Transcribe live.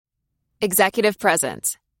Executive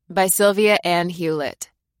Presence by Sylvia and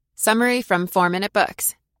Hewlett. Summary from 4 Minute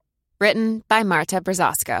Books. Written by Marta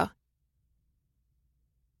Brzosco.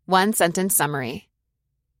 1-sentence summary.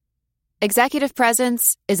 Executive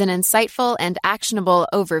Presence is an insightful and actionable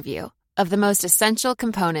overview of the most essential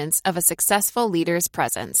components of a successful leader's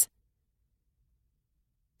presence.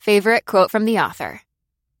 Favorite quote from the author.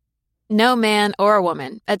 No man or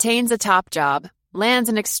woman attains a top job, lands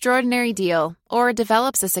an extraordinary deal, or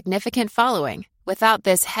develops a significant following without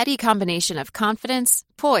this heady combination of confidence,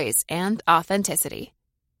 poise, and authenticity.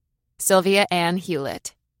 Sylvia Ann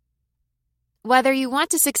Hewlett. Whether you want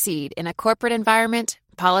to succeed in a corporate environment,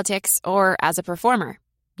 politics, or as a performer,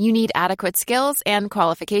 you need adequate skills and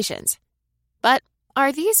qualifications. But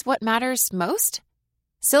are these what matters most?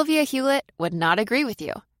 Sylvia Hewlett would not agree with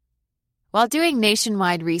you. While doing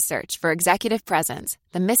nationwide research for executive presence,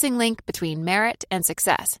 the missing link between merit and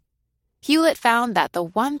success, Hewlett found that the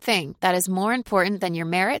one thing that is more important than your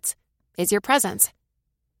merits is your presence.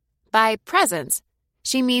 By presence,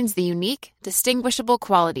 she means the unique, distinguishable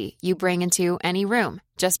quality you bring into any room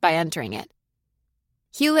just by entering it.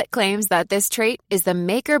 Hewlett claims that this trait is the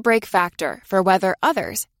make-or-break factor for whether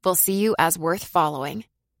others will see you as worth following.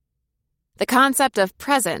 The concept of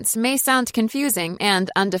presence may sound confusing and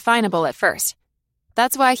undefinable at first.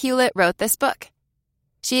 That's why Hewlett wrote this book.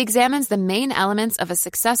 She examines the main elements of a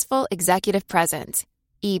successful executive presence,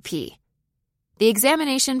 EP. The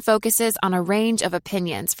examination focuses on a range of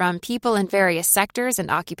opinions from people in various sectors and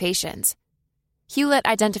occupations. Hewlett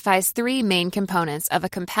identifies 3 main components of a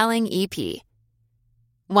compelling EP.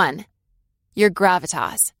 1. Your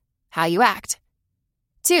gravitas, how you act.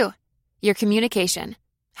 2. Your communication,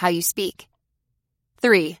 how you speak.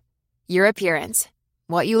 3. Your appearance,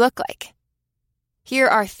 what you look like. Here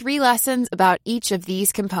are 3 lessons about each of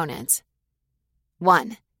these components.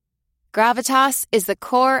 1. Gravitas is the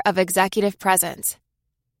core of executive presence.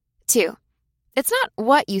 2. It's not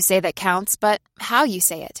what you say that counts, but how you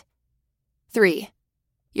say it. 3.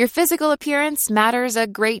 Your physical appearance matters a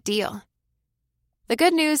great deal. The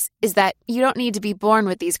good news is that you don't need to be born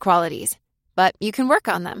with these qualities, but you can work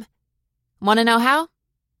on them. Want to know how?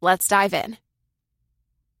 Let's dive in.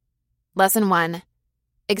 Lesson 1.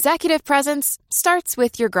 Executive presence starts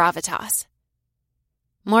with your gravitas.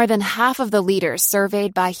 More than half of the leaders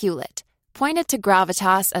surveyed by Hewlett pointed to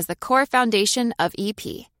gravitas as the core foundation of EP.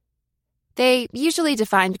 They usually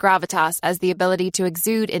defined gravitas as the ability to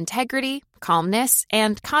exude integrity, calmness,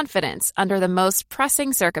 and confidence under the most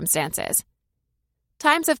pressing circumstances.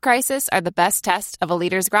 Times of crisis are the best test of a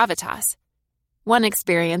leader's gravitas. One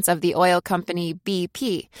experience of the oil company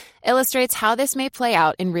BP illustrates how this may play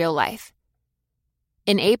out in real life.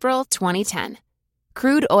 In April 2010,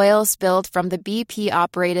 crude oil spilled from the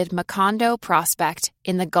BP-operated Macondo prospect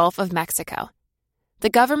in the Gulf of Mexico. The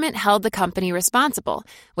government held the company responsible,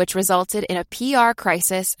 which resulted in a PR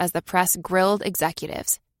crisis as the press grilled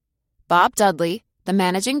executives. Bob Dudley, the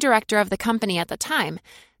managing director of the company at the time,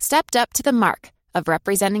 stepped up to the mark of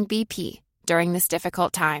representing BP during this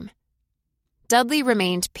difficult time. Dudley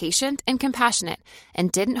remained patient and compassionate and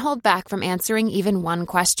didn't hold back from answering even one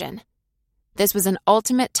question. This was an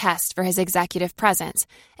ultimate test for his executive presence,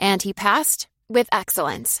 and he passed with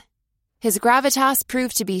excellence. His gravitas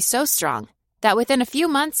proved to be so strong that within a few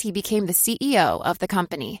months he became the CEO of the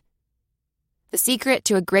company. The secret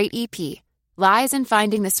to a great EP lies in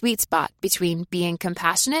finding the sweet spot between being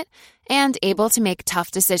compassionate and able to make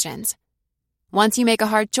tough decisions. Once you make a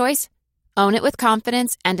hard choice, own it with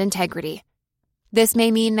confidence and integrity. This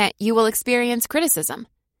may mean that you will experience criticism,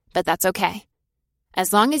 but that's okay.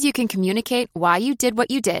 As long as you can communicate why you did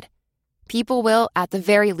what you did, people will, at the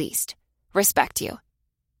very least, respect you.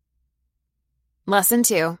 Lesson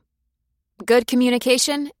 2. Good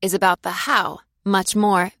communication is about the how much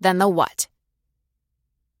more than the what.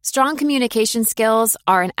 Strong communication skills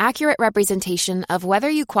are an accurate representation of whether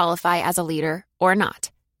you qualify as a leader or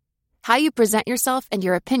not. How you present yourself and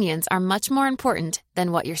your opinions are much more important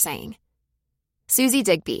than what you're saying. Susie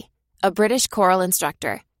Digby, a British choral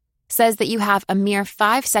instructor, says that you have a mere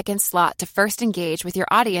 5-second slot to first engage with your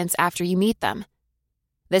audience after you meet them.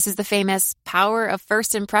 This is the famous power of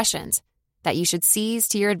first impressions that you should seize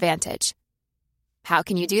to your advantage. How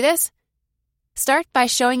can you do this? Start by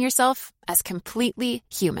showing yourself as completely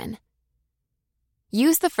human.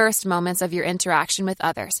 Use the first moments of your interaction with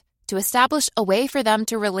others to establish a way for them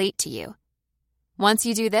to relate to you. Once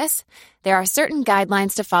you do this, there are certain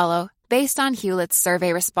guidelines to follow based on Hewlett's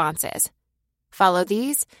survey responses. Follow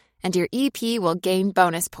these, and your EP will gain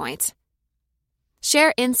bonus points.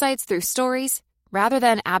 Share insights through stories rather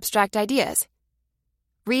than abstract ideas.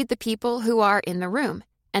 Read the people who are in the room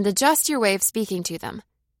and adjust your way of speaking to them.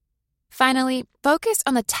 Finally, focus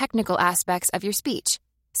on the technical aspects of your speech,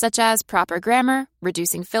 such as proper grammar,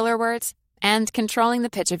 reducing filler words, and controlling the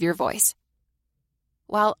pitch of your voice.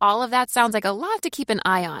 While all of that sounds like a lot to keep an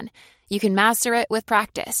eye on, you can master it with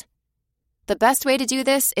practice. The best way to do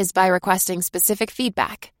this is by requesting specific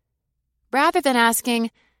feedback. Rather than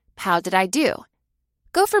asking, "How did I do?"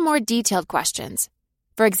 go for more detailed questions.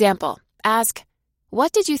 For example, ask,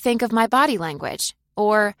 "What did you think of my body language?"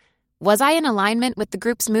 Or, "Was I in alignment with the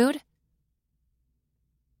group's mood?"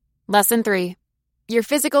 Lesson 3. Your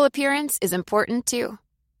physical appearance is important too.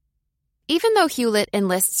 Even though Hewlett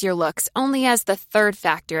enlists your looks only as the third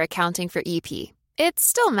factor accounting for EP, it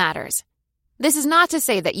still matters. This is not to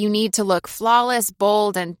say that you need to look flawless,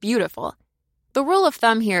 bold, and beautiful. The rule of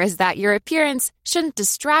thumb here is that your appearance shouldn't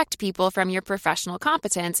distract people from your professional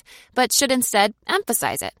competence, but should instead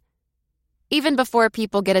emphasize it. Even before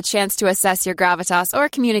people get a chance to assess your gravitas or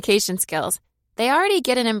communication skills, they already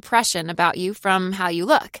get an impression about you from how you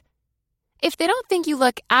look. If they don't think you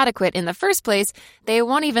look adequate in the first place, they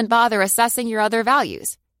won't even bother assessing your other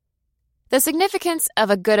values. The significance of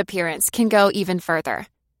a good appearance can go even further.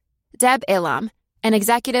 Deb Elam, an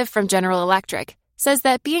executive from General Electric, says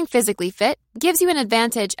that being physically fit gives you an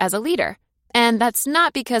advantage as a leader, and that's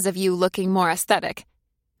not because of you looking more aesthetic.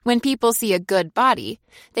 When people see a good body,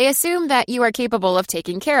 they assume that you are capable of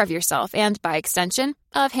taking care of yourself and, by extension,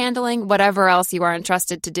 of handling whatever else you are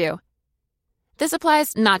entrusted to do. This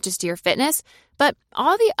applies not just to your fitness, but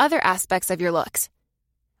all the other aspects of your looks.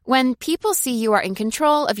 When people see you are in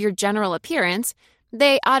control of your general appearance,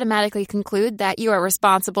 they automatically conclude that you are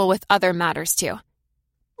responsible with other matters too.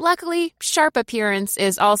 Luckily, sharp appearance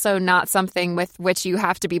is also not something with which you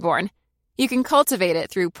have to be born. You can cultivate it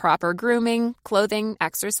through proper grooming, clothing,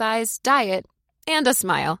 exercise, diet, and a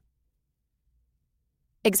smile.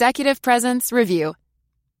 Executive Presence Review.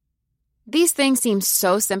 These things seem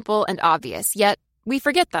so simple and obvious, yet we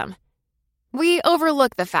forget them. We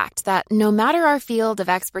overlook the fact that no matter our field of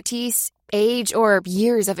expertise, age, or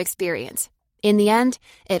years of experience, in the end,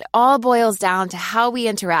 it all boils down to how we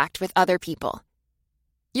interact with other people.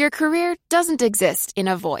 Your career doesn't exist in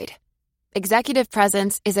a void. Executive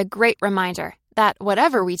presence is a great reminder that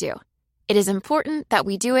whatever we do, it is important that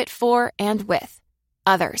we do it for and with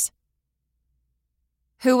others.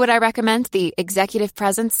 Who would I recommend the executive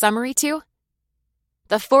presence summary to?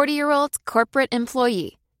 The 40-year-old corporate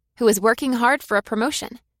employee who is working hard for a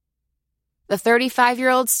promotion. The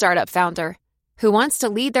 35-year-old startup founder who wants to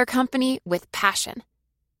lead their company with passion.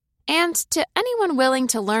 And to anyone willing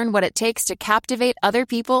to learn what it takes to captivate other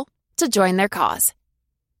people to join their cause.